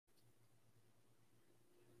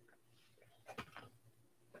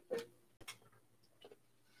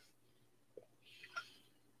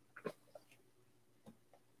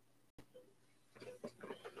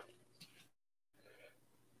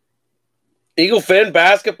Eagle Fin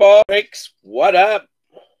basketball breaks. What up?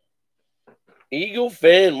 Eagle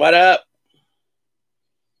Fin, what up?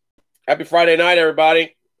 Happy Friday night,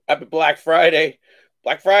 everybody. Happy Black Friday.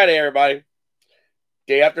 Black Friday, everybody.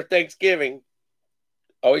 Day after Thanksgiving.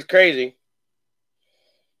 Always crazy.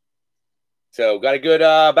 So, got a good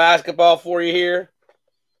basketball for you here.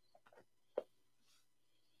 A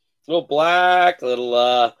little black, a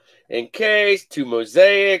little encased, 2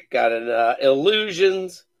 mosaic, got an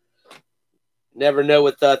illusions. Never know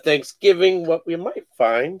with Thanksgiving what we might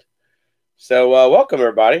find. So, welcome,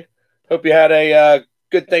 everybody. Hope you had a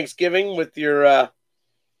good Thanksgiving with your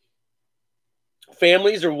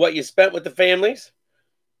families or what you spent with the families.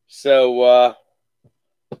 So,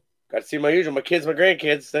 got to see my kids, my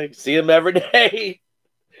grandkids. I see them every day.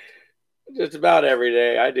 Just about every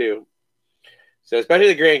day, I do. So,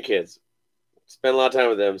 especially the grandkids. Spend a lot of time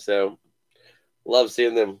with them, so love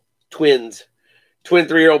seeing them. Twin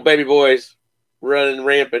 3-year-old baby boys running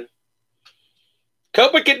rampant.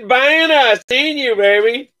 Copacabana, seen you,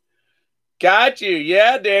 baby. Got you.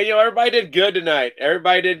 Yeah, Daniel, everybody did good tonight.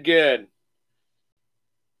 Everybody did good.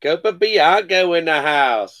 Copa Bianco in the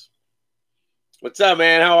house. What's up,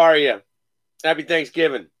 man? How are you? Happy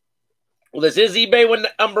Thanksgiving. Well, this is eBay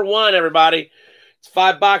number 1, everybody. It's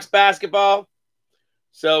 $5 basketball.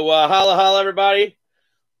 So, holla, everybody.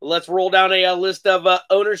 Let's roll down a list of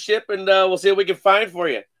ownership, and we'll see what we can find for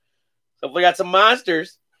you. So, we got some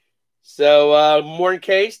monsters. So, more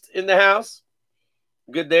encased in the house.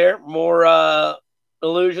 Good there. More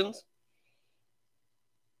illusions.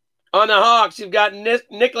 On the Hawks, you've got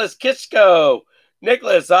Nicholas Kisko.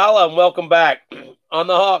 Nicholas, holla, and welcome back. On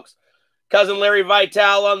the Hawks. Cousin Larry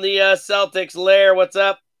Vital on the Celtics. Lair, what's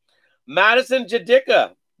up? Madison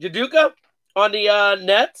Jaduka on the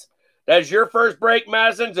Nets. That's your first break,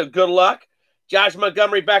 Madison, so good luck. Josh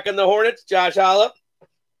Montgomery back in the Hornets. Josh, holla.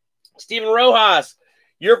 Steven Rojas,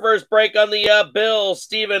 your first break on the Bills.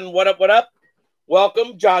 Steven, what up?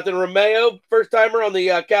 Welcome. Jonathan Romeo, first-timer on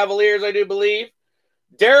the Cavaliers, I do believe.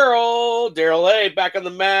 Daryl A, back on the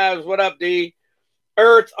Mavs. What up, D?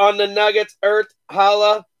 Earth on the Nuggets. Earth,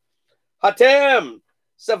 holla. Hatem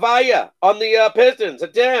Savaya on the Pistons.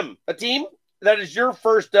 Hatem, that is your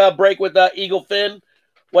first break with Eagle Fin.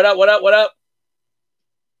 What up?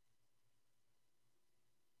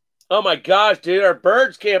 Oh, my gosh, dude. Our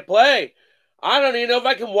birds can't play. I don't even know if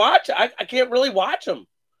I can watch. I can't really watch them.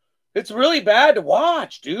 It's really bad to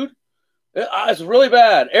watch, dude. It's really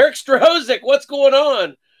bad. Eric Strozik, what's going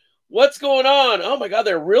on? Oh, my God,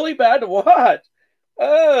 they're really bad to watch.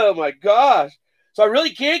 Oh, my gosh. So I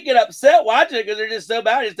really can't get upset watching it because they're just so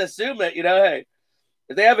bad. I just assume that, hey,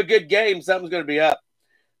 if they have a good game, something's going to be up.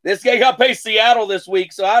 This game got to play Seattle this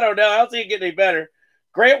week, so I don't know. I don't think it getting any better.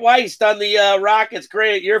 Grant Weist on the Rockets.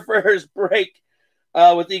 Grant, your first break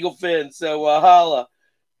with Eagle Fin. So, holla.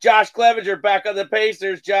 Josh Clevenger back on the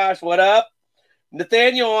Pacers. Josh, what up?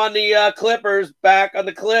 Nathaniel on the Clippers, back on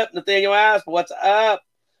the clip. Nathaniel asked, what's up?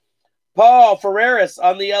 Paul Ferreras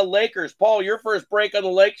on the Lakers. Paul, your first break on the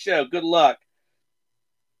Lake Show. Good luck.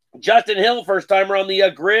 Justin Hill, first-timer on the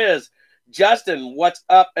Grizz. Justin, what's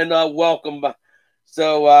up, and welcome.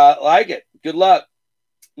 So, like it. Good luck.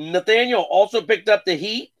 Nathaniel also picked up the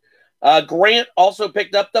Heat. Grant also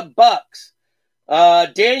picked up the Bucks.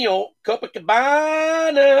 Daniel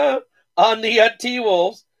Copacabana on the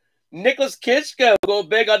T-Wolves. Nicholas Kisko go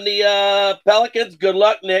big on the Pelicans. Good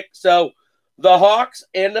luck, Nick. So, the Hawks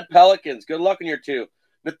and the Pelicans. Good luck in your 2.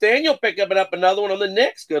 Nathaniel picked up another one on the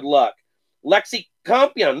Knicks. Good luck. Lexi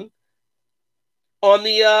Compion on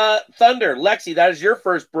the Thunder. Lexi, that is your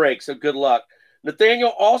first break, so good luck.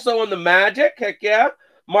 Nathaniel also on the Magic. Heck yeah.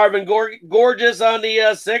 Marvin Gorgeous on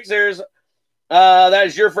the Sixers. That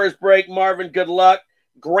is your first break, Marvin. Good luck.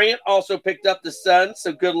 Grant also picked up the Suns,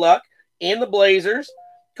 so good luck. And the Blazers.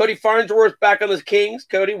 Cody Farnsworth back on the Kings.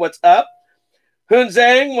 Cody, what's up? Hoon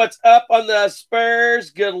Zhang, what's up on the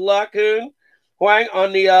Spurs? Good luck, Hoon. Huang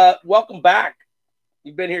on the welcome back.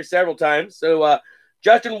 You've been here several times. So,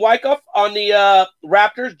 Justin Wyckoff on the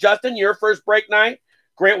Raptors. Justin, your first break night.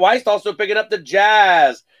 Grant Weist also picking up the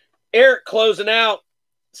Jazz. Eric closing out.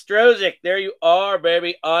 Strozik, there you are,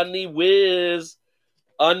 baby, on the whiz.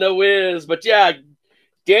 But, yeah,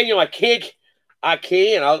 Daniel, I can't.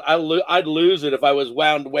 I'd lose it if I was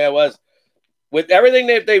wound the way I was. With everything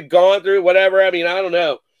they've gone through, whatever, I mean, I don't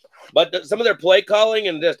know. But some of their play calling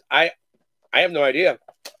and just, I have no idea.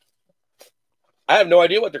 I have no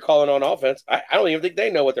idea what they're calling on offense. I don't even think they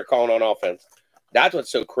know what they're calling on offense. That's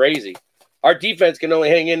what's so crazy. Our defense can only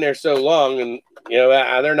hang in there so long, and,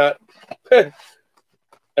 they're not –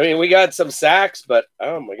 I mean, we got some sacks, but,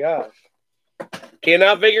 oh, my gosh.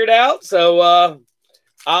 Cannot figure it out, so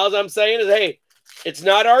All I'm saying is, hey, it's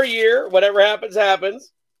not our year. Whatever happens,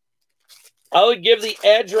 happens. I would give the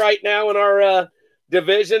edge right now in our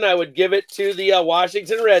division. I would give it to the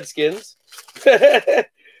Washington Redskins.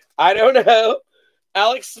 I don't know.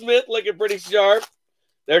 Alex Smith looking pretty sharp.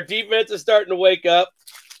 Their defense is starting to wake up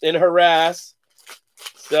and harass.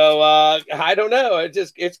 So I don't know.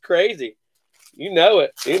 It's crazy. You know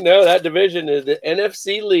it. You know that division is the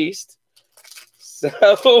NFC least.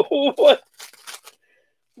 So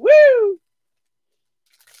woo!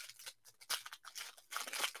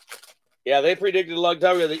 Yeah, they predicted a long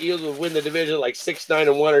time ago the Eagles would win the division like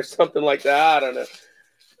 6-9-1 or something like that. I don't know.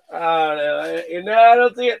 I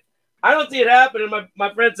don't see it. I don't see it happening.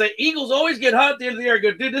 My friends say Eagles always get hot at the end of the year. I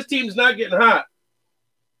go, dude, this team's not getting hot.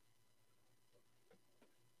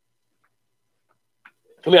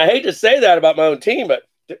 I mean, I hate to say that about my own team, but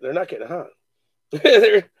they're not getting hot.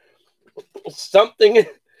 There's something.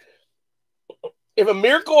 If a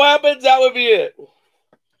miracle happens, that would be it.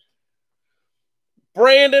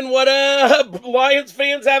 Brandon, what up? Lions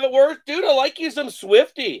fans have it worse. Dude, I like you some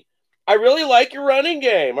Swifty. I really like your running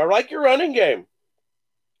game.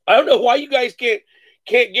 I don't know why you guys can't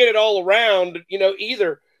get it all around,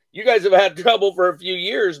 either. You guys have had trouble for a few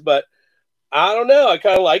years, but I don't know. I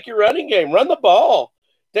kind of like your running game. Run the ball.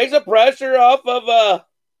 Takes the pressure off of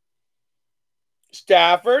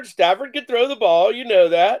Stafford. Stafford can throw the ball. You know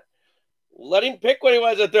that. Let him pick when he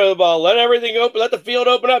wants to throw the ball. Let everything open. Let the field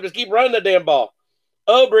open up. Just keep running the damn ball.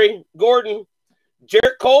 Aubrey, Gordon,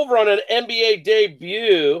 Jarrett Culver on an NBA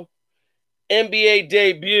debut. I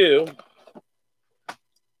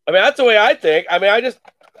mean, that's the way I think. I mean, I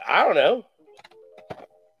don't know.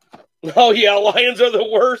 Oh, yeah, Lions are the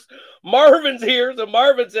worst. Marvin's here, so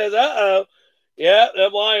Marvin says, uh-oh. Yeah, the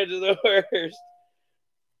Lions are the worst.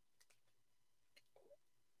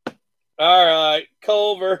 All right,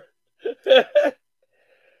 Culver.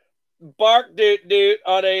 Bark Dude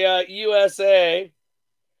on a USA.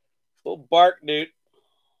 Little Bark Dude.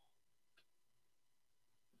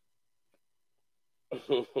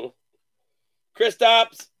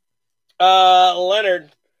 Kristaps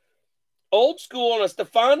Leonard. Old school on a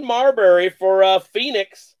Stephon Marbury for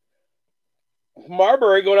Phoenix.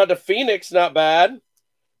 Marbury going out to Phoenix, not bad.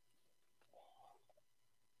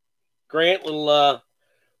 Grant, little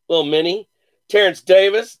mini. Terrence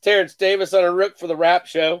Davis on a rook for the Rap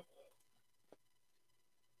Show.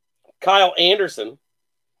 Kyle Anderson.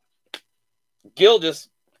 Gilgis.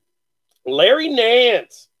 Larry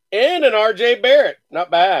Nance. And an RJ Barrett. Not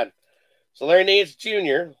bad. So Larry Nance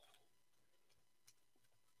Jr.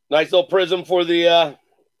 Nice little prism for the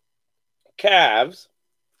Cavs.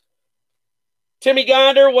 Timmy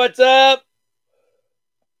Gonder, what's up?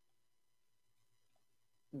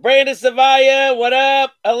 Brandon Savaya, what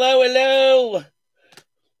up? Hello.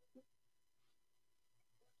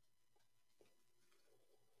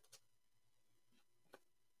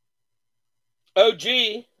 OG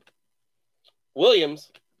Williams.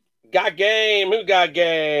 Got game. Who got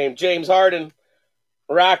game? James Harden.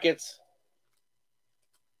 Rockets.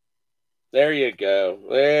 There you go.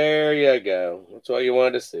 That's what you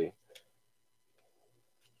wanted to see.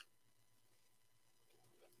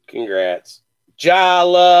 Congrats. Ja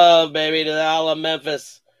love, baby, to all of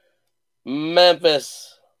Memphis.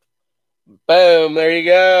 Boom. There you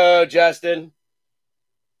go, Justin.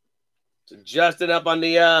 So Justin up on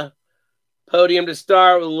the podium to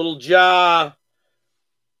start with a little Ja.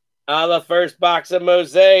 The first box of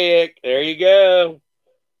Mosaic. There you go.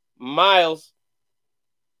 Miles.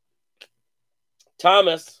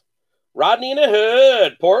 Thomas. Rodney in the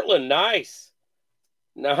Hood. Portland. Nice.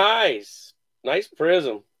 Nice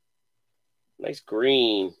prism. Nice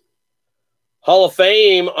green. Hall of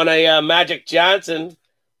Fame on a Magic Johnson.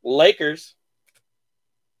 Lakers.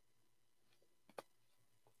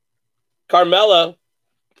 Carmelo.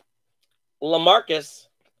 LaMarcus.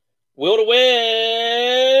 Will to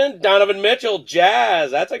win. Donovan Mitchell.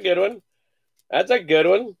 Jazz. That's a good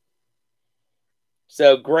one.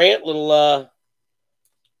 So Grant, little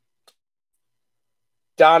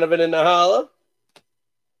Donovan in the holla.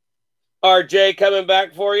 RJ coming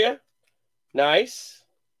back for you. Nice.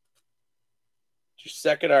 Your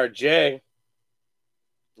second RJ.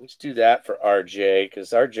 Let's do that for RJ because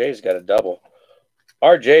RJ's got a double.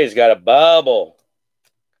 RJ's got a bubble.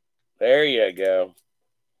 There you go.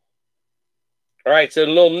 All right, so a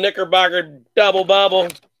little Knickerbocker double bubble.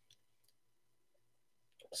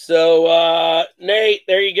 So, Nate,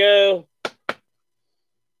 there you go.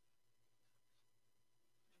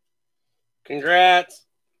 Congrats.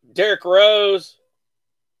 Derrick Rose.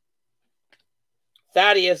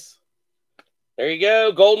 Thaddeus. There you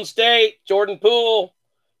go. Golden State. Jordan Poole.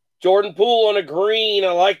 Jordan Poole on a green.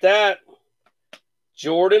 I like that.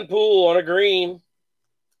 Jordan Poole on a green.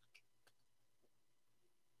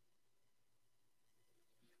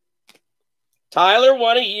 Tyler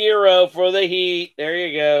won a Euro for the Heat. There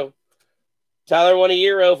you go. Tyler won a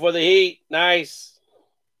Euro for the Heat. Nice.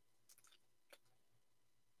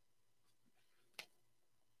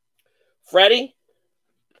 Freddie.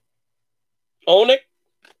 Onik.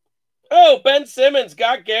 Oh, Ben Simmons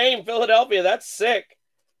got game. Philadelphia. That's sick.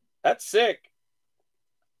 That's sick.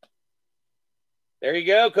 There you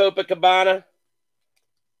go, Copacabana.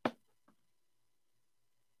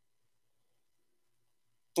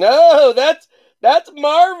 No, that's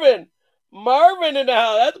Marvin. Marvin in the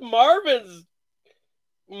house. That's Marvin's.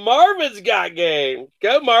 Marvin's got game.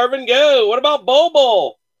 Go, Marvin, go. What about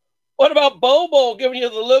Bobo? What about Bobo giving you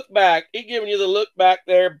the look back? He giving you the look back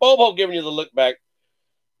there. Bobo giving you the look back.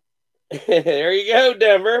 There you go,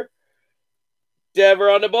 Denver. Denver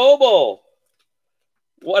on the Bobo.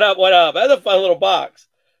 What up, what up? That's a fun little box.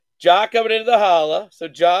 Ja coming into the holla. So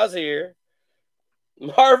Ja's here.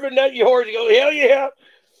 Marvin, not yours. You go, hell yeah.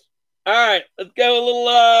 All right, let's go a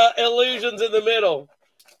little illusions in the middle.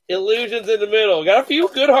 Illusions in the middle. Got a few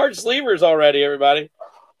good hard sleevers already, everybody.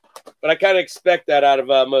 But I kind of expect that out of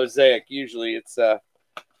Mosaic. Usually it's going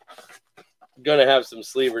to have some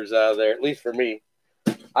sleevers out of there, at least for me.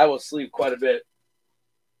 I will sleeve quite a bit.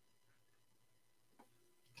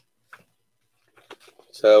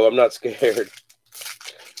 So I'm not scared.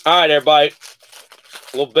 All right, everybody.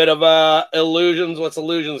 A little bit of illusions. What's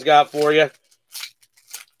illusions got for you?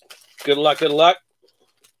 Good luck, good luck.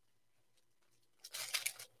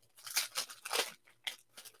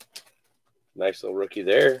 Nice little rookie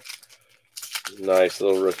there. Nice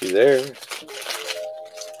little rookie there.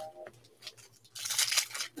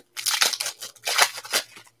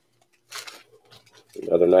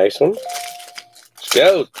 Another nice one. Let's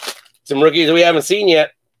go. Some rookies that we haven't seen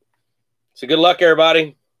yet. So good luck,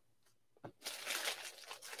 everybody.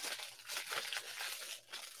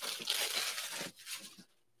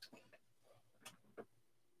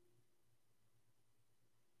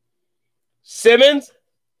 Simmons.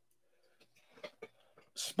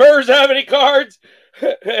 Spurs have any cards?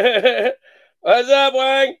 What's up,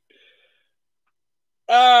 Wang?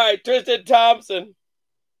 All right, Tristan Thompson.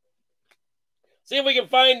 See if we can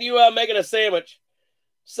find you making a sandwich.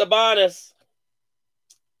 Sabonis.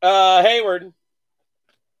 Hayward.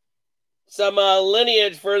 Some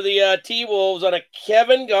lineage for the T-Wolves on a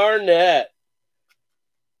Kevin Garnett.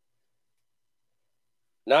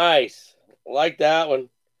 Nice. Like that one.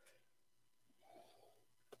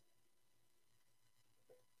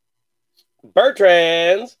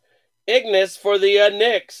 Bertrand's. Ignis for the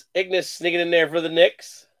Knicks. Ignis sneaking in there for the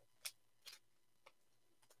Knicks.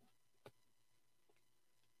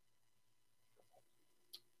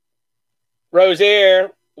 Rozier.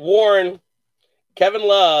 Warren. Kevin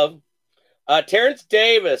Love. Terrence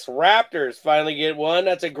Davis. Raptors finally get one.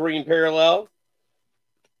 That's a green parallel.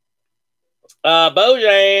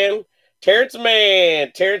 Bojan. Terrence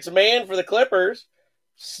Mann. Terrence Mann for the Clippers.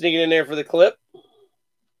 Sneaking in there for the Clip.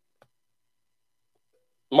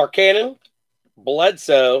 Markkanen,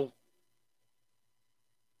 Bledsoe,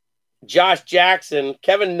 Josh Jackson,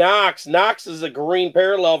 Kevin Knox. Knox is a green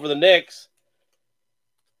parallel for the Knicks.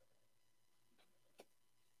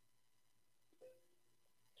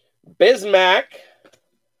 Bismack,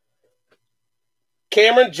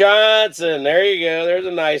 Cameron Johnson. There you go. There's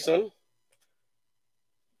a nice one.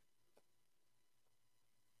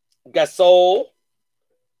 Gasol,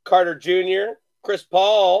 Carter Jr., Chris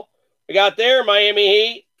Paul. We got there, Miami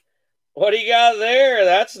Heat. What do you got there?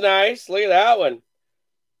 That's nice. Look at that one.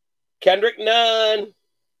 Kendrick Nunn.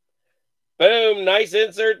 Boom. Nice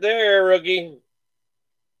insert there, rookie.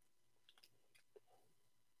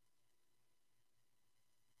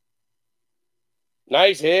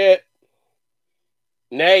 Nice hit.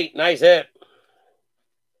 Nate, nice hit.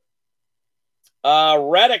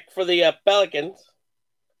 Redick for the Pelicans.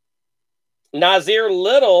 Nazir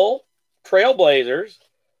Little, Trailblazers.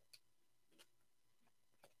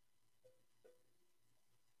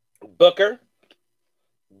 Booker,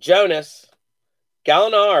 Jonas,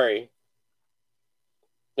 Gallinari.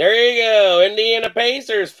 There you go. Indiana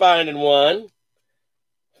Pacers finding one.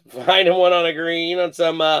 Finding one on a green on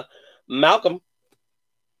some Malcolm.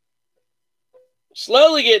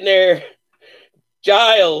 Slowly getting there.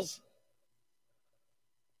 Giles.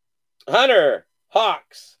 Hunter,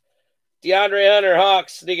 Hawks. DeAndre Hunter,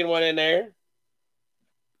 Hawks sneaking one in there.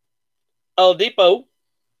 Oladipo.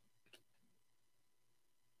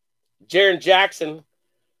 Jaren Jackson,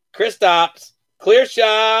 Kristaps, clear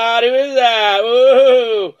shot. Who is that?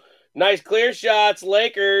 Woo! Nice clear shots.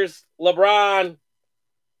 Lakers. LeBron.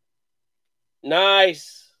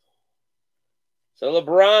 Nice. So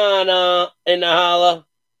LeBron in the holla.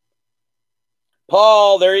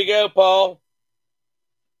 Paul, there you go, Paul.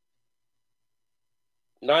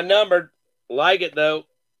 Not numbered. Like it, though.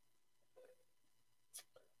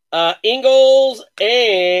 Ingles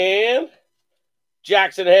and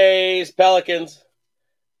Jackson Hayes, Pelicans.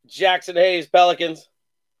 Jackson Hayes, Pelicans.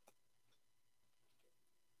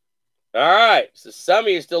 All right. So some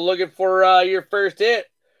of you still looking for your first hit.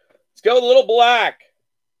 Let's go with a little black.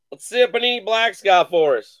 Let's see if any black's got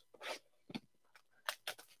for us.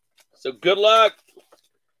 So good luck.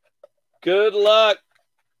 Good luck.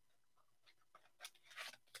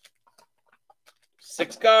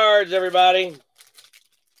 6 cards, everybody.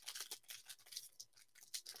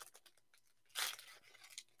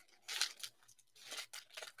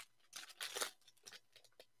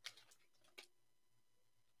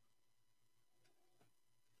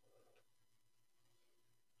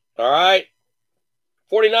 All right.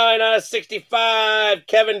 49 out of 65.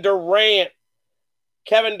 Kevin Durant.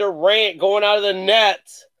 Kevin Durant going out of the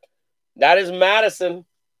Nets. That is Madison.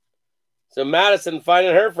 So Madison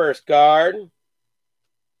finding her first card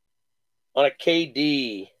on a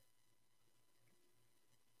KD.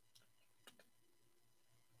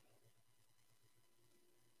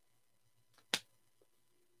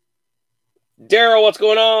 Daryl, what's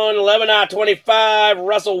going on? 11 out of 25.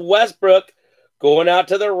 Russell Westbrook going out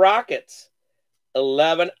to the Rockets.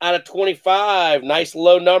 11 out of 25. Nice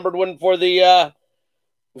low numbered one for the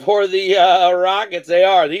Rockets. They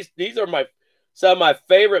are. These are some of my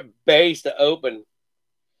favorite base to open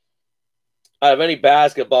out of any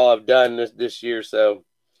basketball I've done this year. So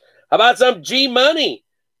how about some G Money?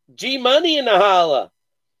 G Money in the holla.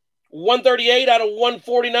 138 out of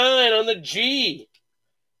 149 on the G.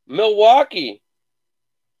 Milwaukee.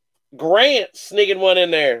 Grant sneaking one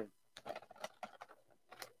in there.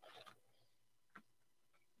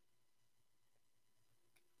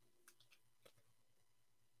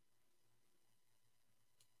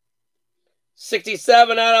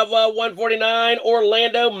 $67 out of 149.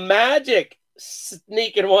 Orlando Magic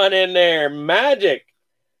sneaking one in there. Magic.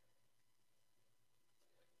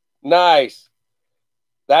 Nice.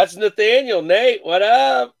 That's Nathaniel. Nate, what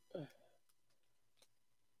up?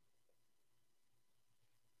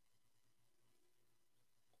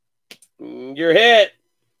 Your hit.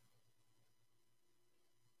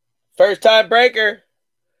 First time breaker.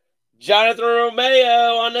 Jonathan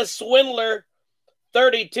Romeo on the Swindler.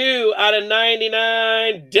 32 out of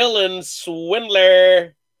 99. Dylan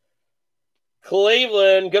Swindler.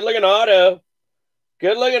 Cleveland. Good looking auto.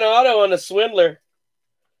 Good looking auto on the Swindler.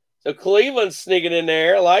 So Cleveland's sneaking in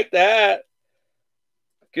there. I like that.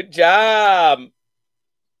 Good job.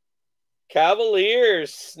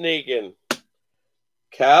 Cavaliers sneaking.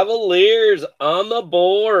 Cavaliers on the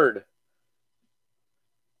board.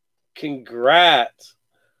 Congrats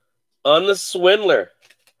on the Swindler.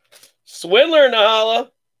 Swindler in the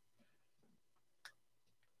holla.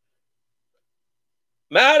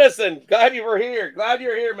 Madison, glad you were here. Glad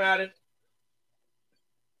you're here, Madison.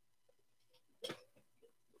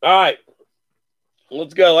 All right.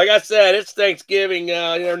 Let's go. Like I said, it's Thanksgiving. You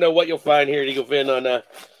never know what you'll find here at Eagle Fin on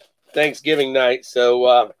Thanksgiving night.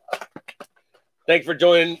 So thanks for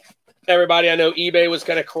joining, everybody. I know eBay was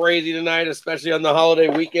kind of crazy tonight, especially on the holiday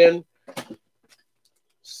weekend.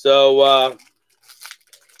 So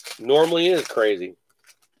normally it is crazy.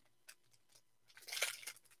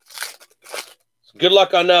 So good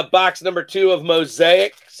luck on box number 2 of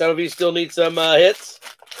Mosaic. Some of you still need some hits.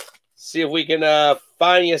 See if we can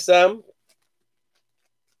find you some.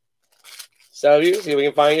 Some of you, see if we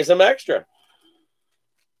can find you some extra.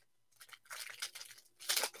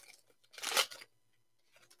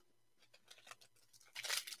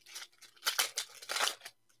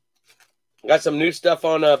 Got some new stuff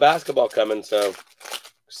on basketball coming, so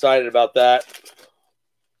excited about that.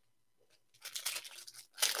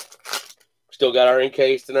 Still got our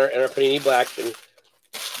Encased and our Panini Black and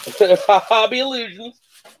Hobby Illusions.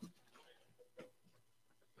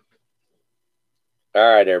 All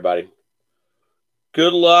right, everybody.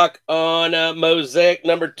 Good luck on Mosaic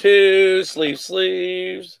number 2.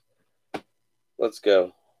 Sleeves. Let's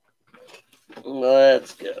go.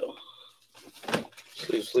 Let's go.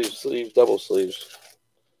 Sleeves, double sleeves.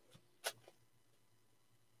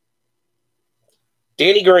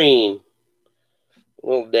 Danny Green.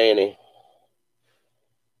 Little Danny.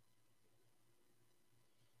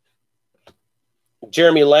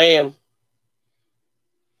 Jeremy Lamb.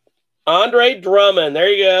 Andre Drummond. There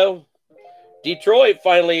you go. Detroit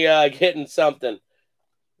finally getting something.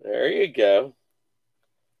 There you go.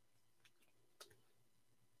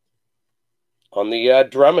 on the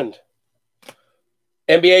Drummond.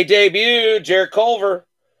 NBA debut, Jarrett Culver.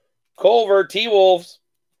 Culver, T-Wolves.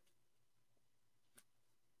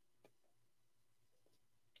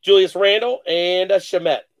 Julius Randle and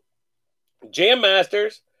Shamet. Jam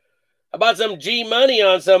Masters. How about some G Money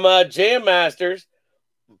on some Jam Masters?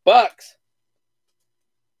 Bucks.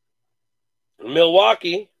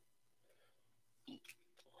 Milwaukee.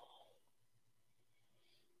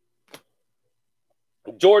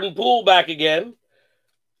 Jordan Poole back again.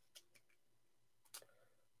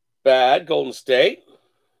 Bad. Golden State.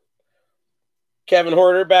 Kevin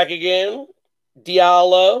Huerter back again.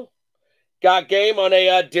 Diallo. Got game on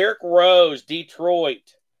a Derrick Rose,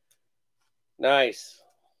 Detroit. Nice.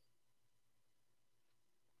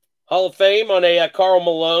 Hall of Fame on a Karl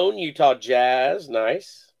Malone, Utah Jazz.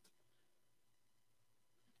 Nice.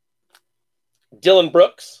 Dylan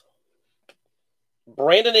Brooks.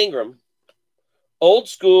 Brandon Ingram. Old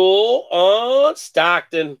School on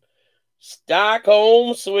Stockton.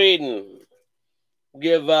 Stockholm, Sweden.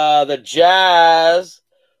 Give the Jazz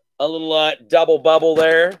a little double bubble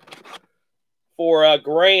there for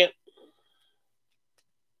Grant.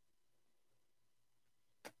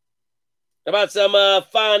 How about some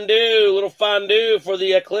fondue, little fondue for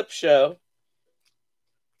the Eclipse show.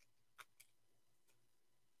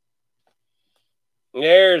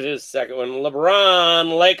 There's his second one.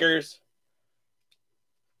 LeBron, Lakers.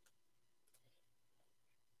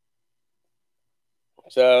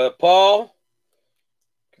 So, Paul,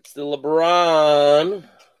 it's the LeBron.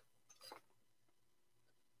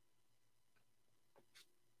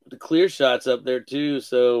 The clear shots up there, too.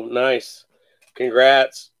 So, nice.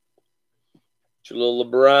 Congrats. Your little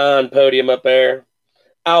LeBron podium up there.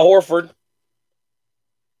 Al Horford.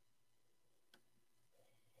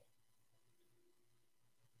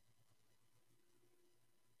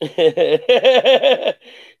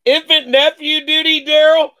 Infant nephew duty,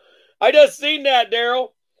 Daryl. I just seen that, Daryl.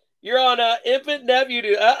 You're on infant nephew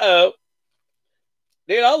duty. Uh-oh.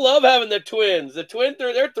 Dude, I love having the twins. The twin,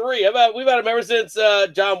 they're three. We've had them ever since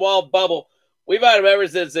John Wall bubble. We've had them ever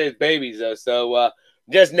since they're babies, though. So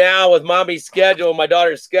just now with mommy's schedule and my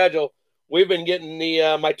daughter's schedule, we've been getting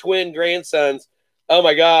the my twin grandsons. Oh,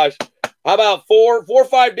 my gosh. How about 4 or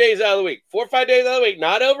 5 days out of the week? 4 or 5 days out of the week.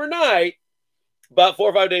 Not overnight, but 4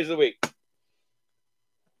 or 5 days a week.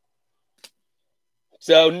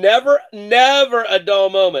 So never a dull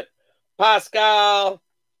moment. Pascal,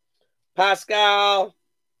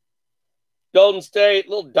 Golden State,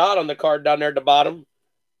 little dot on the card down there at the bottom.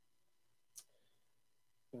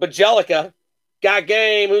 Bajelica, got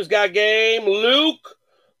game. Who's got game? Luke,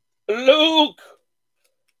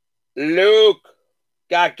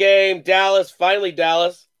 got game. Dallas, finally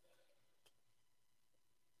Dallas.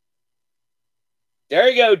 There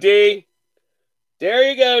you go, D.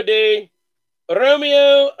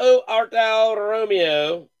 Romeo, art thou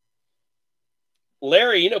Romeo.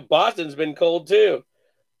 Larry, you know Boston's been cold too.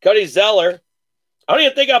 Cody Zeller. I don't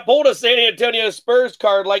even think I pulled a San Antonio Spurs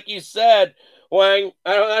card like you said, Wang.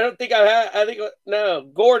 I don't think I had. I think no.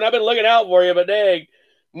 Gordon, I've been looking out for you, but dang.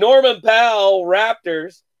 Norman Powell,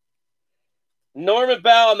 Raptors. Norman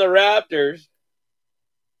Powell and the Raptors.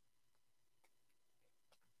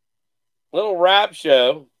 Little rap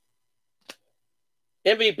show.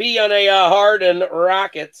 MVP on a Harden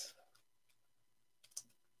Rockets.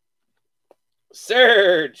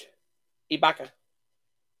 Serge Ibaka.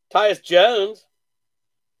 Tyus Jones.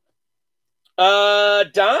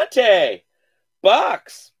 Dante.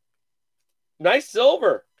 Bucks. Nice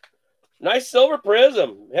silver. Nice silver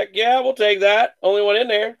prism. Heck yeah, we'll take that. Only one in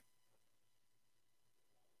there.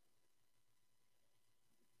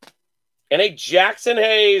 And a Jackson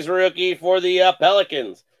Hayes rookie for the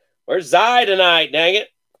Pelicans. Where's Zy tonight, dang it?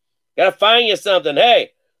 Gotta find you something.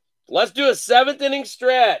 Hey, let's do a 7th inning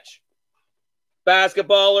stretch.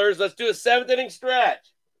 Basketballers, let's do a 7th inning stretch.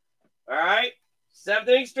 All right? 7th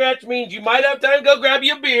inning stretch means you might have time to go grab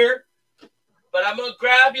you a beer, but I'm going to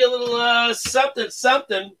grab you a little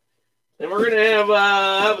something, and we're going to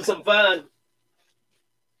have some fun.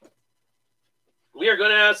 We are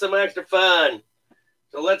going to have some extra fun.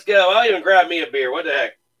 So let's go. I'll even grab me a beer. What the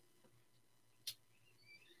heck?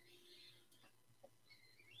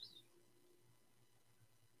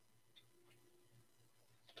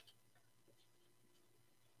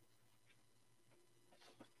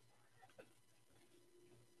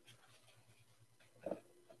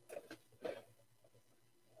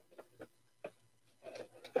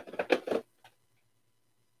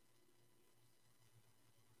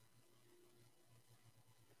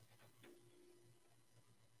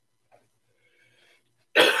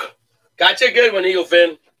 Gotcha a good one, Eagle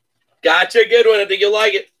Finn. Gotcha a good one. I think you'll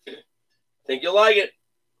like it. Think you'll like it.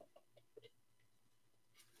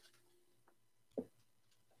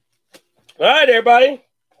 All right, everybody.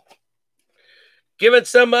 Giving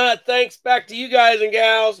some thanks back to you guys and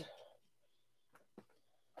gals.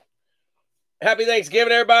 Happy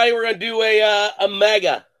Thanksgiving, everybody. We're going to do a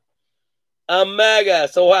mega. A mega.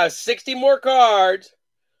 So we'll have 60 more cards.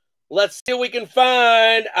 Let's see what we can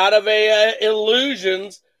find out of a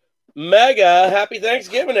Illusions mega. Happy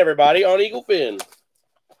Thanksgiving, everybody, on Eagle Fin.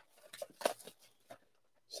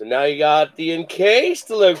 So now you got the Encased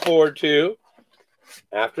to look forward to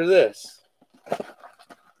after this.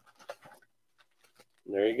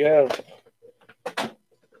 There you go.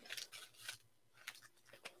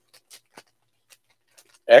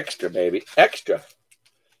 Extra, baby. Extra.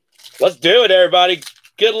 Let's do it, everybody.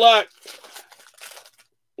 Good luck.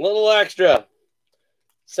 A little extra.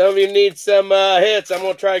 Some of you need some hits. I'm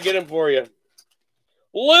going to try to get them for you.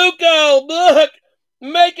 Luco, look,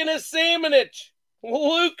 making a sandwich.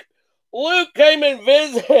 Luke came and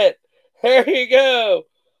visit. There you go.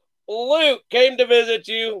 Luke came to visit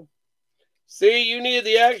you. See, you needed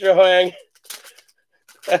the extra hang.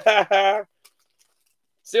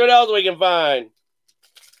 See what else we can find.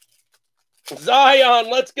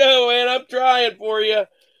 Zion, let's go, man. I'm trying for you.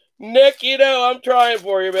 Nick, you know I'm trying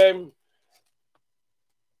for you, babe.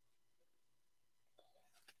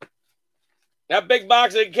 That big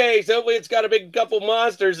box in case. Hopefully it's got a big couple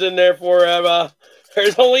monsters in there for him.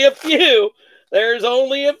 There's only a few. There's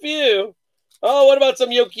only a few. Oh, what about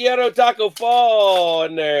some Yo Quiero Taco Fall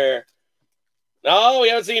in there? No, we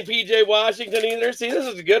haven't seen PJ Washington either. See, this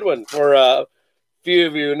is a good one for a few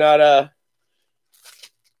of you not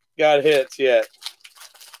got hits yet.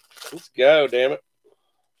 Let's go, damn it.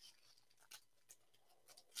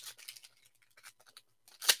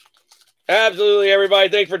 Absolutely, everybody.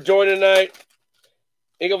 Thanks for joining tonight.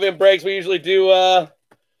 Eagle Fin Breaks. We usually do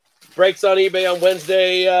breaks on eBay on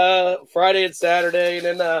Wednesday, Friday, and Saturday.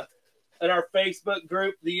 And then in our Facebook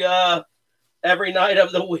group, the every night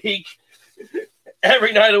of the week.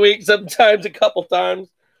 Every night of the week, sometimes a couple times.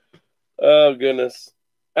 Oh, goodness.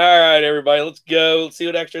 All right, everybody. Let's go. Let's see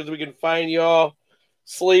what extras we can find, y'all.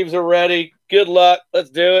 Sleeves are ready. Good luck.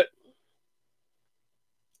 Let's do it.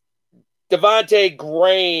 Devontae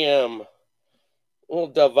Graham.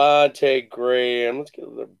 Little Devontae Graham. Let's get a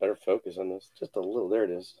little better focus on this. Just a little. There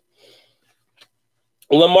it is.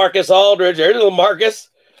 LaMarcus Aldridge. There's LaMarcus.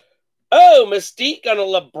 Oh, Mystique on a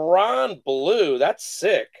LeBron blue. That's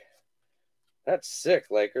sick. That's sick,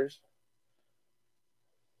 Lakers.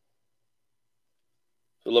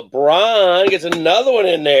 So LeBron gets another one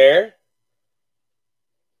in there.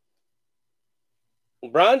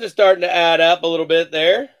 LeBron's just starting to add up a little bit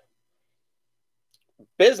there.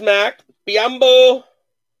 Bismack, Biombo,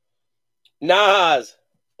 Nas.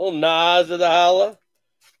 Little Nas of the holla.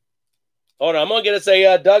 Hold on, I'm gonna get us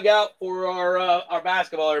a dugout for our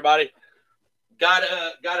basketball, everybody. Gotta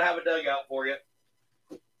have a dugout for you.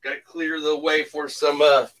 Gotta clear the way for some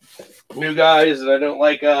new guys, and I don't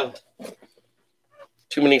like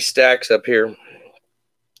too many stacks up here.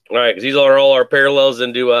 All right, because these are all our parallels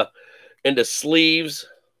into sleeves.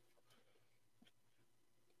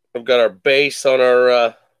 We've got our base on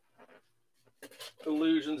our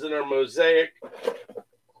Illusions and our Mosaic.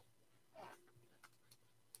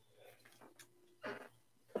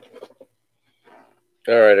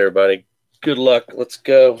 All right, everybody. Good luck. Let's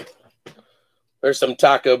go. There's some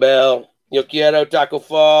Taco Bell. Yo Quiero Taco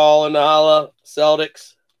Fall in the holla.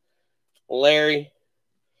 Celtics. Larry.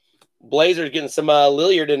 Blazers getting some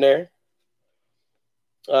Lillard in there.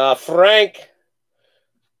 Frank.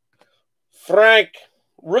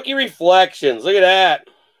 Rookie Reflections. Look at that.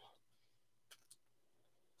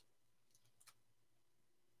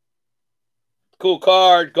 Cool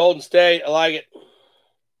card. Golden State. I like it.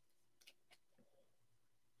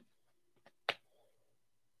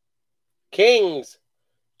 Kings.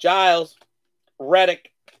 Giles.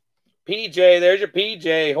 Reddick. PJ. There's your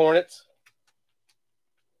PJ Hornets.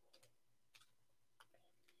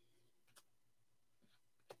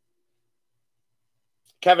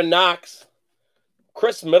 Kevin Knox.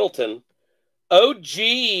 Chris Middleton. OG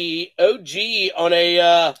on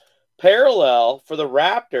a parallel for the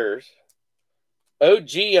Raptors.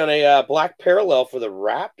 OG on a black parallel for the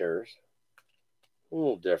Raptors. A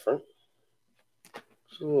little different.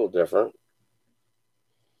 It's a little different.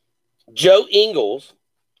 Joe Ingles.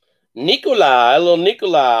 Nikolai, a little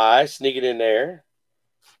Nikolai sneaking in there.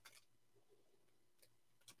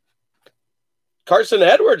 Carson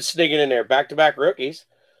Edwards sneaking in there. Back-to-back rookies.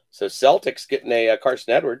 So Celtics getting a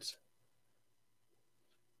Carson Edwards.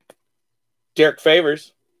 Derek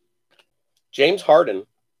Favors. James Harden.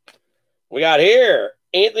 We got here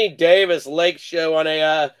Anthony Davis Lake Show on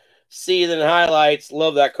a season highlights.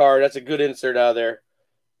 Love that card. That's a good insert out of there.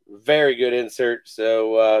 Very good insert.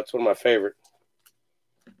 So it's one of my favorite.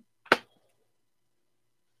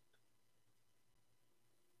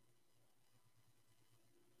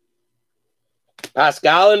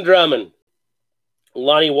 Pascal and Drummond.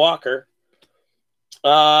 Lonnie Walker.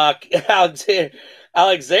 Alexander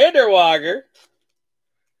Walker.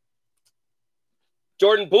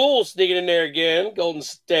 Jordan Poole sneaking in there again. Golden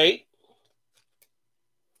State.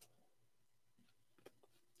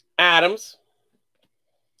 Adams.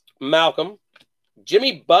 Malcolm.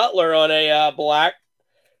 Jimmy Butler on a black.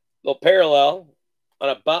 Little parallel on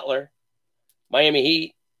a Butler. Miami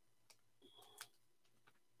Heat.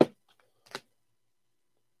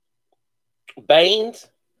 Baines.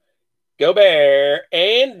 Gobert.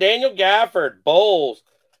 And Daniel Gafford. Bulls.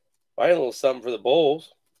 Find a little something for the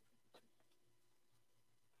Bulls.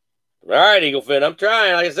 All right, Eaglefin. I'm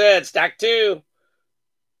trying. Like I said, stack two.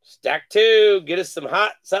 Stack two. Get us some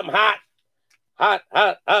something hot. Hot.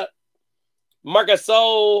 Marcus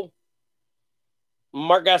Gasol.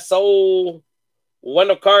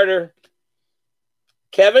 Wendell Carter.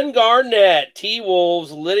 Kevin Garnett.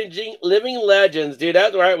 T-Wolves. Living Legends. Dude,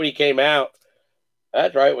 that's right when he came out.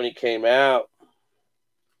 That's right when he came out.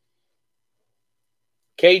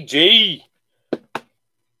 KG.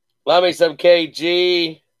 Love me some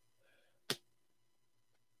KG.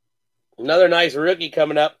 Another nice rookie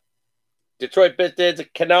coming up. Detroit Pistons, a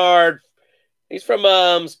Kennard. He's from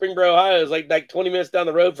Springboro, Ohio. It's like 20 minutes down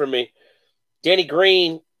the road from me. Danny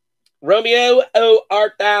Green. Romeo, oh,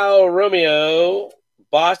 art thou Romeo.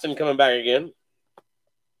 Boston coming back again.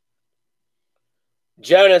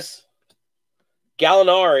 Jonas.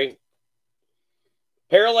 Gallinari.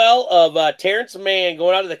 Parallel of Terrence Mann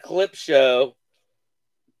going out to the Clip Show.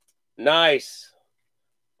 Nice.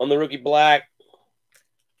 On the rookie black.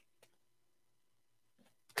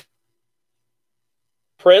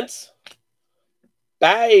 Prince.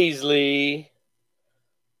 Baisley.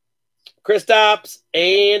 Kristaps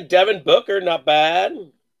and Devin Booker. Not bad.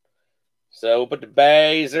 So we'll put the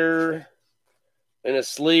Bazer in a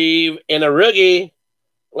sleeve and a rookie.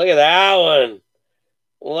 Look at that one.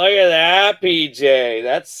 Look at that, PJ.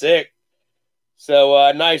 That's sick.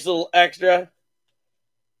 So nice little extra.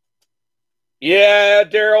 Yeah,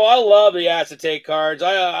 Daryl, I love the acetate cards.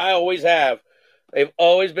 I always have. They've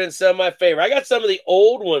always been some of my favorite. I got some of the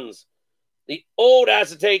old ones. The old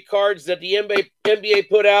acetate cards that the NBA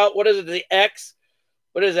put out. What is it? The X?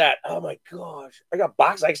 What is that? Oh, my gosh. I got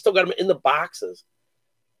boxes. I still got them in the boxes.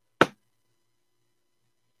 It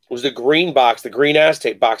was the green box, the green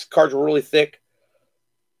acetate box. Cards were really thick.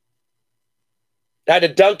 Had the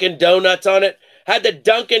Dunkin' Donuts on it. Had the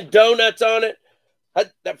Dunkin' Donuts on it.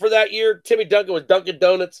 For that year, Timmy Duncan was Dunkin'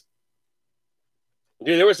 Donuts.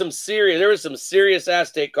 Dude, there was some serious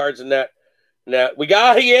acetate cards in that. We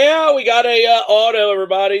got a auto,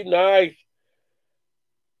 everybody. Nice.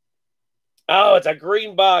 Oh, it's a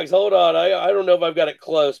green box. Hold on. I don't know if I've got it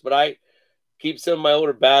close, but I keep some of my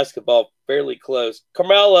older basketball fairly close.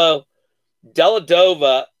 Carmelo,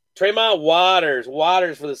 Deladova, Tremont Waters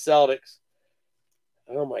for the Celtics.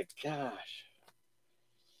 Oh my gosh.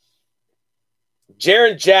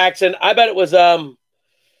 Jaren Jackson. I bet it was oh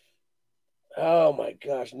my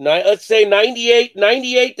gosh. Let's say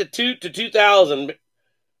 98 to 2000.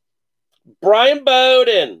 Brian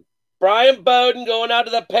Bowden going out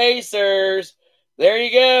to the Pacers. There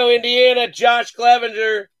you go, Indiana. Josh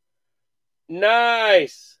Clevenger.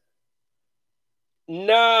 Nice.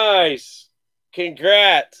 Congrats.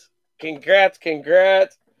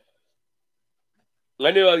 I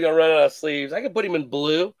knew I was going to run out of sleeves. I could put him in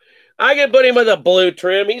blue. I can put him with a blue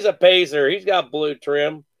trim. He's a Pacer. He's got blue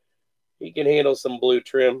trim. He can handle some blue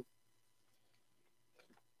trim.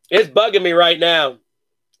 It's bugging me right now.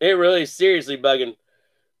 It really is seriously bugging.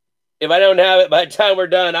 If I don't have it by the time we're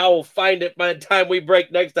done, I will find it by the time we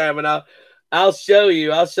break next time, and I'll show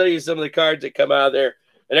you. I'll show you some of the cards that come out of there.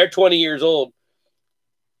 And they're 20 years old.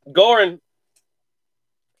 Goran.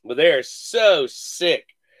 But they're so sick.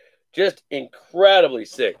 Just incredibly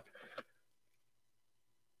sick.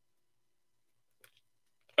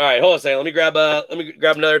 All right, hold on a second. Let me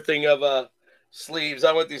grab another thing of sleeves.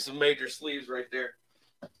 I went through some major sleeves right there.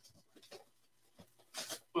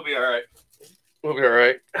 We'll be all right.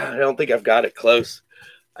 I don't think I've got it close.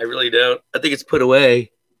 I really don't. I think it's put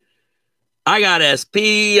away. I got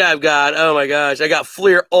SP. I've got, oh my gosh, I got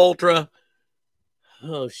Fleer Ultra.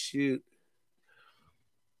 Oh, shoot.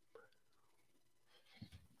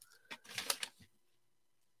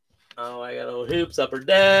 Oh, I got old Hoops Upper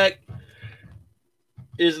Deck.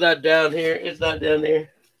 It's not down here. It's not down there.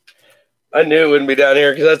 I knew it wouldn't be down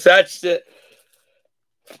here because that shit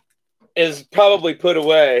is probably put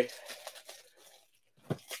away.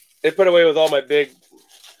 They put away with all my big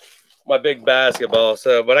basketball.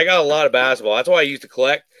 So, but I got a lot of basketball. That's why I used to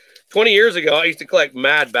collect. 20 years ago, I used to collect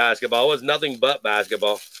mad basketball. It was nothing but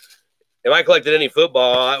basketball. If I collected any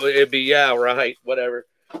football, it'd be, yeah, right, whatever.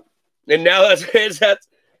 And now that's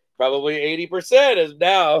probably 80% is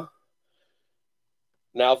now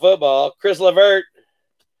football. Chris Levert.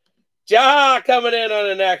 Ja coming in on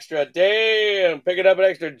an extra. Damn, picking up an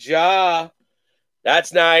extra Ja.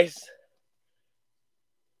 That's nice.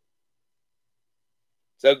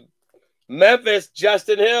 So, Memphis,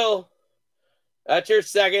 Justin Hill. That's your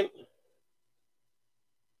second.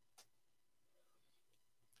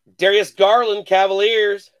 Darius Garland,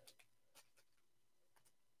 Cavaliers.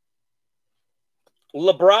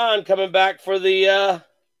 LeBron coming back for the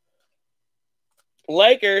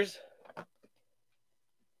Lakers.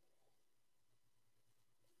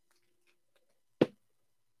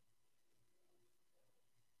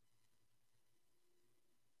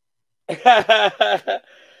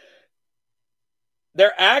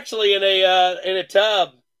 They're actually in a tub.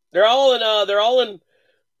 They're all in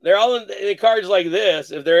cards like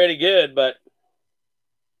this if they're any good. But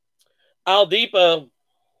Aldipo,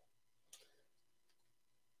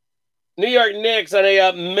 New York Knicks on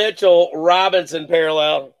a Mitchell Robinson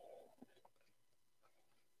parallel.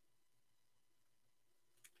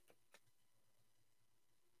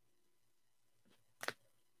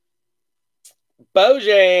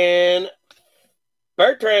 Bojan,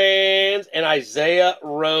 Bertrands, and Isaiah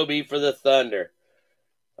Roby for the Thunder.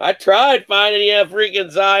 I tried finding you freaking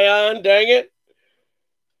Zion, dang it.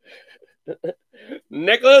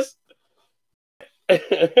 Nicholas? All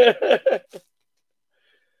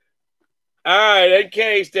right,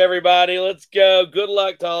 Encased, everybody. Let's go. Good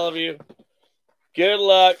luck to all of you. Good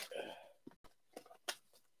luck.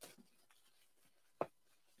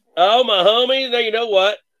 Oh, my homies. Now, you know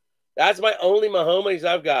what? That's my only Mahomes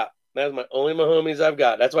I've got. That's my only Mahomes I've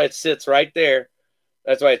got. That's why it sits right there.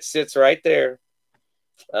 That's why it sits right there.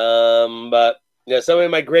 But you know, somebody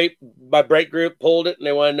in my break group pulled it, and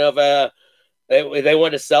they want to know if they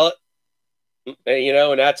want to sell it. You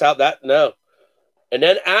know, and that's how that no. And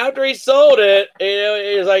then after he sold it, you know,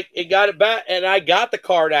 it was like it got it back, and I got the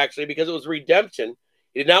card actually because it was redemption.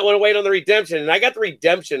 He did not want to wait on the redemption, and I got the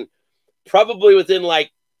redemption probably within like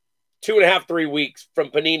 2.5, 3 weeks from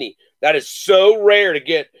Panini. That is so rare to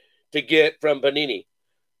get from Panini.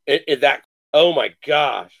 Oh my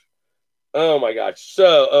gosh.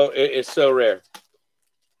 It's so rare.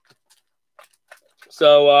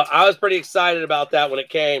 So I was pretty excited about that when it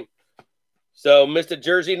came. So missed a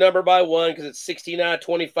jersey number by 1 because it's 16 out of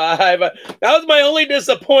 25. That was my only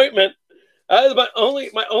disappointment. That was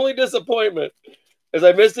my only disappointment is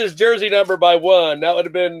I missed his jersey number by 1. That would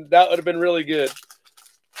have been really good.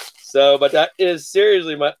 So, but that is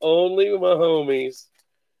seriously my only homies.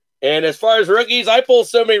 And as far as rookies, I pull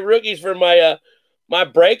so many rookies for my my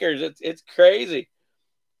breakers. It's crazy.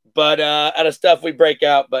 But out of stuff we break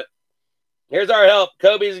out. But here's our help.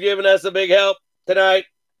 Kobe's giving us a big help tonight.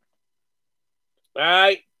 All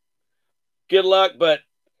right. Good luck. But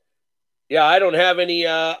yeah, I don't have any.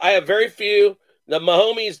 I have very few. The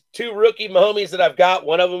Mahomes, 2 rookie Mahomes that I've got.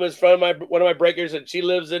 One of them is from one of my breakers, and she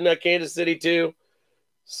lives in Kansas City too.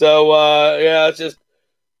 So yeah, it's just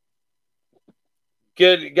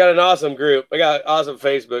good. Got an awesome group. I got an awesome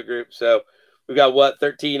Facebook group. So we've got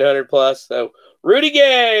 1,300 plus. So Rudy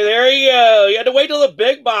Gay, there you go. You had to wait till the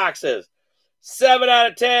big boxes. 7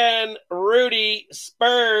 out of 10. Rudy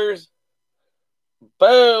Spurs.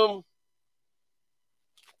 Boom.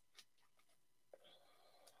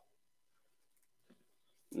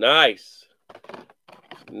 Nice.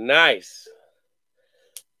 Nice.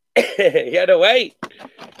 You had to wait.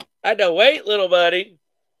 I had to wait, little buddy.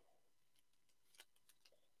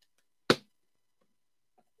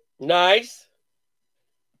 Nice.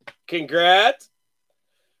 Congrats.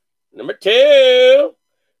 Number 2,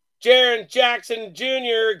 Jaren Jackson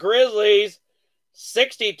Jr., Grizzlies.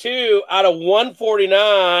 62 out of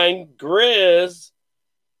 149. Grizz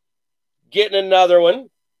getting another one.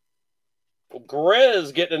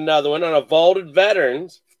 Grizz getting another one on a vaulted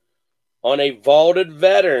veterans.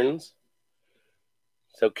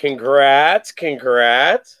 So congrats.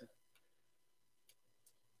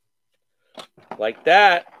 Like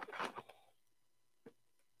that.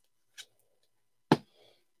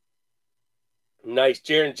 Nice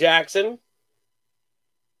Jaren Jackson.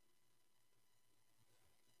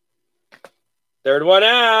 Third one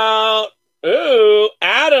out. Ooh,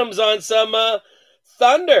 Adams on some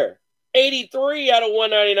Thunder. 83 out of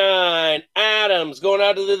 199. Adams going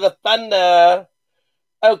out to the Thunder.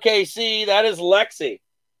 OKC, that is Lexi.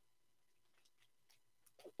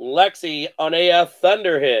 Lexi on a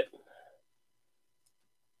Thunder hit.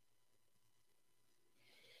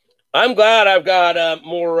 I'm glad I've got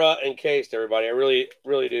more encased, everybody. I really,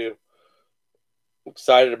 really do.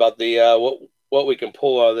 Excited about the what we can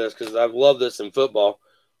pull out of this because I've loved this in football.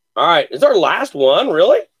 All right, is our last one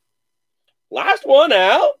really? Last one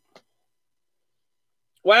out.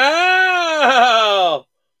 Wow,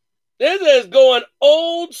 this is going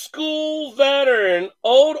old school veteran,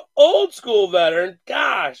 old school veteran.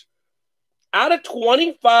 Gosh, out of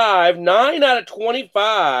 25, 9 out of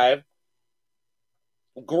 25.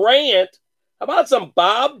 Grant, how about some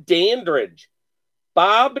Bob Dandridge?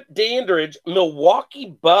 Bob Dandridge, Milwaukee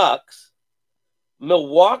Bucks.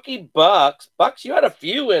 Milwaukee Bucks. Bucks, you had a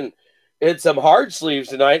few in some hard sleeves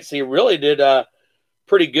tonight, so you really did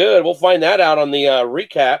pretty good. We'll find that out on the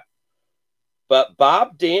recap. But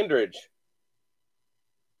Bob Dandridge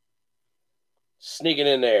sneaking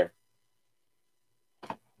in there.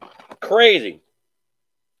 Crazy.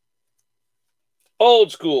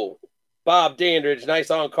 Old school. Bob Dandridge,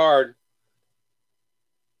 nice on card.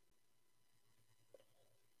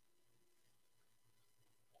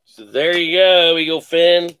 So there you go, Eagle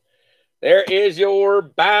Finn. There is your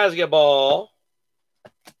basketball.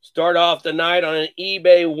 Start off the night on an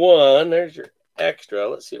eBay 1. There's your extra.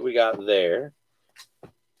 Let's see what we got there.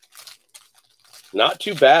 Not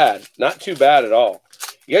too bad. Not too bad at all.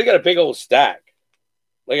 You guys got a big old stack.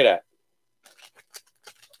 Look at that.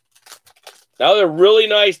 That was a really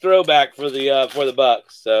nice throwback for the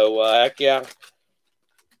Bucks. So heck yeah.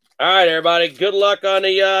 All right, everybody. Good luck on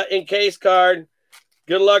the encased card.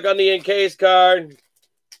 Good luck on the encased card.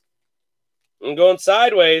 I'm going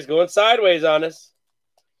sideways. Going sideways on us.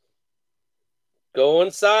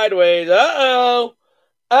 Going sideways. Uh-oh.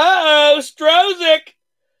 Uh-oh. Strozik.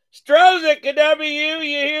 Strozik, could that be you?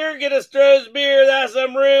 You here? Get a Stroz beer. That's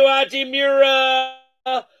some Rue Hachimura.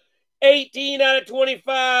 18 out of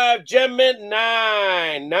 25. Gem Mint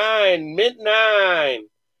 9. 9. Mint 9.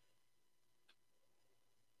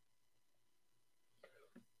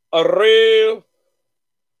 Aru.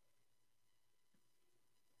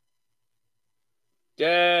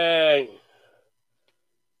 Dang.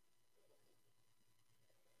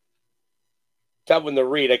 Tough one to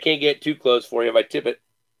read. I can't get too close for you. If I tip it,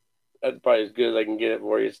 that's probably as good as I can get it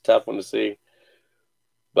for you. It's a tough one to see.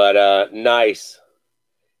 But nice.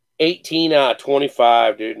 18 out of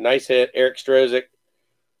 25, dude. Nice hit. Eric Strozik.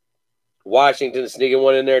 Washington sneaking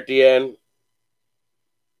one in there at the end.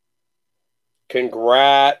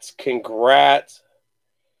 Congrats. Congrats.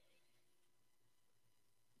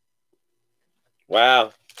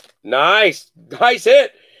 Wow. Nice. Nice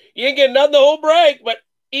hit. You didn't get nothing the whole break, but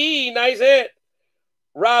nice hit.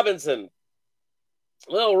 Robinson.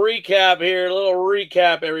 Little recap here. A little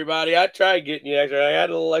recap, everybody. I tried getting you extra. I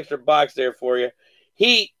had a little extra box there for you.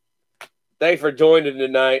 Heat. Thanks for joining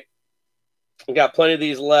tonight. We got plenty of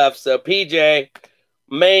these left. So PJ,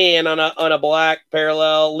 man, on a black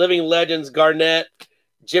parallel. Living Legends, Garnett,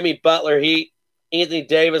 Jimmy Butler, Heat, Anthony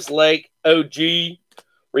Davis, Lake, OG,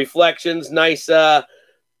 Reflections, nice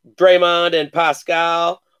Draymond and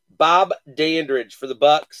Pascal, Bob Dandridge for the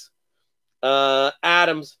Bucks,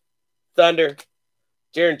 Adams, Thunder,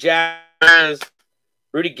 Jaren Jackson,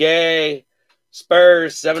 Rudy Gay,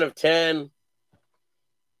 Spurs, 7 of 10.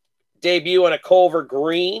 Debut on a Culver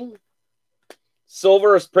Green.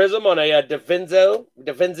 Silver's Prism on a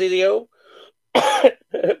Defensio.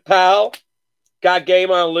 Powell. Got game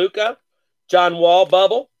on Luca. John Wall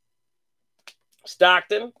Bubble.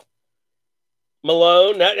 Stockton.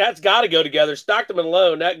 Malone. That's got to go together. Stockton and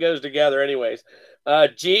Malone, that goes together anyways.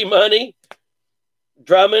 G Money.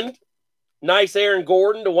 Drummond. Nice Aaron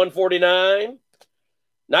Gordon to 149.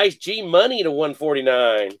 Nice G Money to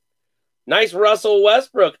 149. Nice Russell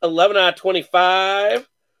Westbrook, 11 out of 25.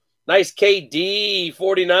 Nice KD,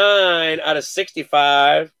 49 out of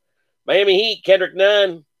 65. Miami Heat, Kendrick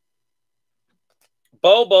Nunn.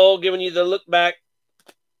 Bobo giving you the look back.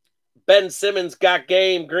 Ben Simmons got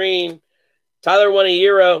game, green. Tyler won a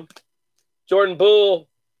Euro. Jordan Poole.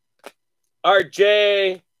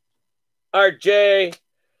 RJ.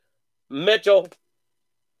 Mitchell.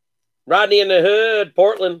 Rodney in the Hood,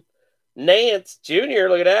 Portland. Nance Jr.,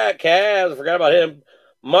 look at that. Cavs, I forgot about him.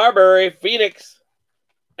 Marbury, Phoenix.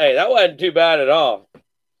 Hey, that wasn't too bad at all.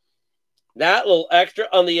 That little extra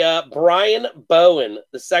on the Brian Bowen,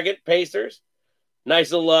 the second Pacers.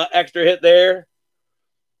 Nice little extra hit there.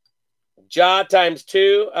 Ja times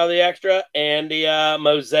 2 of the extra and the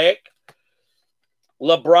Mosaic.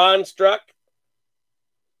 LeBron struck.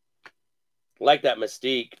 Like that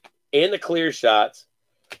Mystique. And the clear shots.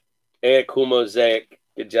 And a cool mosaic.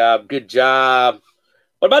 Good job. Good job.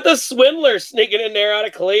 What about the Swindler sneaking in there out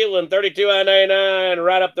of Cleveland? 32 out of 99,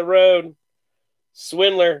 right up the road.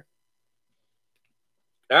 Swindler.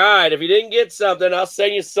 All right, if you didn't get something, I'll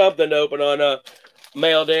send you something to open on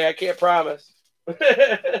mail day. I can't promise. What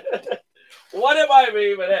am I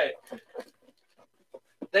mean? But hey,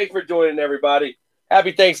 thanks for joining, everybody.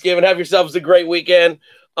 Happy Thanksgiving. Have yourselves a great weekend.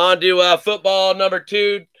 On to football number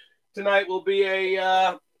 2. Tonight will be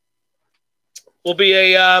a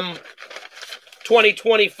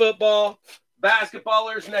 2020 football.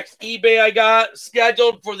 Basketballers. Next eBay I got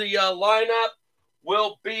scheduled for the lineup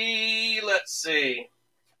will be, let's see.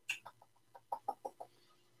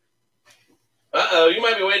 You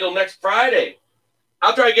might be waiting till next Friday.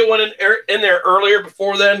 I'll try to get one in there earlier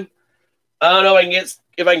before then. I don't know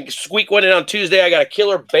if I can squeak one in on Tuesday. I got a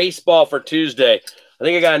killer baseball for Tuesday. I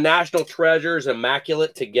think I got a National Treasures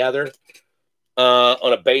Immaculate together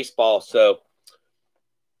on a baseball. So,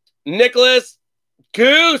 Nicholas,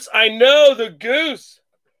 Goose. I know the Goose.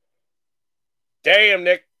 Damn,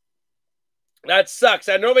 Nick. That sucks.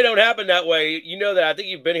 I normally don't happen that way. You know that. I think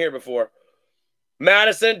you've been here before.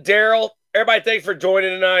 Madison, Daryl, everybody, thanks for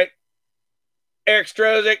joining tonight. Eric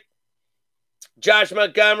Strozik, Josh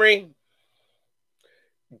Montgomery,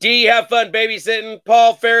 D, have fun babysitting.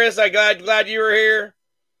 Paul Ferris, I'm glad you were here.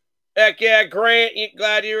 Heck yeah, Grant,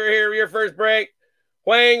 glad you were here your first break.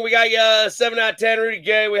 Wang, we got you 7 out of 10. Rudy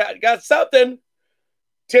Gay, we got something.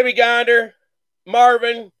 Timmy Gonder,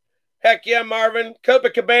 Marvin, heck yeah, Marvin.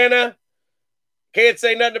 Copacabana, can't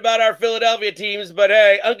say nothing about our Philadelphia teams, but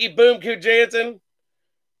hey, Unky Boom Koo Jansen,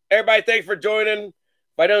 everybody, thanks for joining.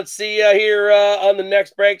 If I don't see you here on the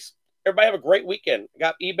next breaks, everybody have a great weekend.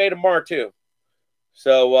 Got eBay tomorrow, too.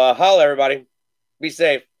 So, holla, everybody. Be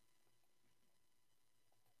safe.